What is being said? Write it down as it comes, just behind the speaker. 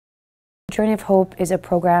Journey of Hope is a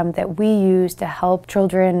program that we use to help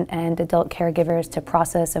children and adult caregivers to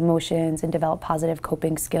process emotions and develop positive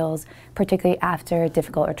coping skills, particularly after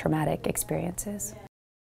difficult or traumatic experiences.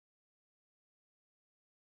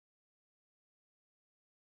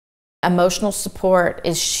 Emotional support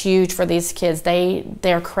is huge for these kids.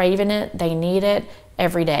 They're craving it, they need it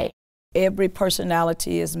every day. Every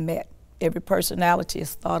personality is met, every personality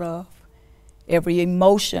is thought of, every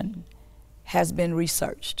emotion has been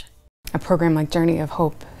researched. A program like Journey of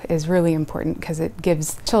Hope is really important because it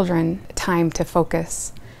gives children time to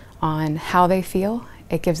focus on how they feel.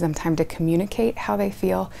 It gives them time to communicate how they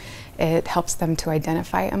feel. It helps them to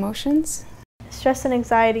identify emotions. Stress and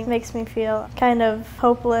anxiety makes me feel kind of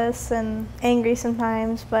hopeless and angry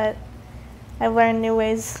sometimes, but I've learned new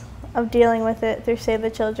ways of dealing with it through Save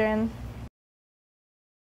the Children.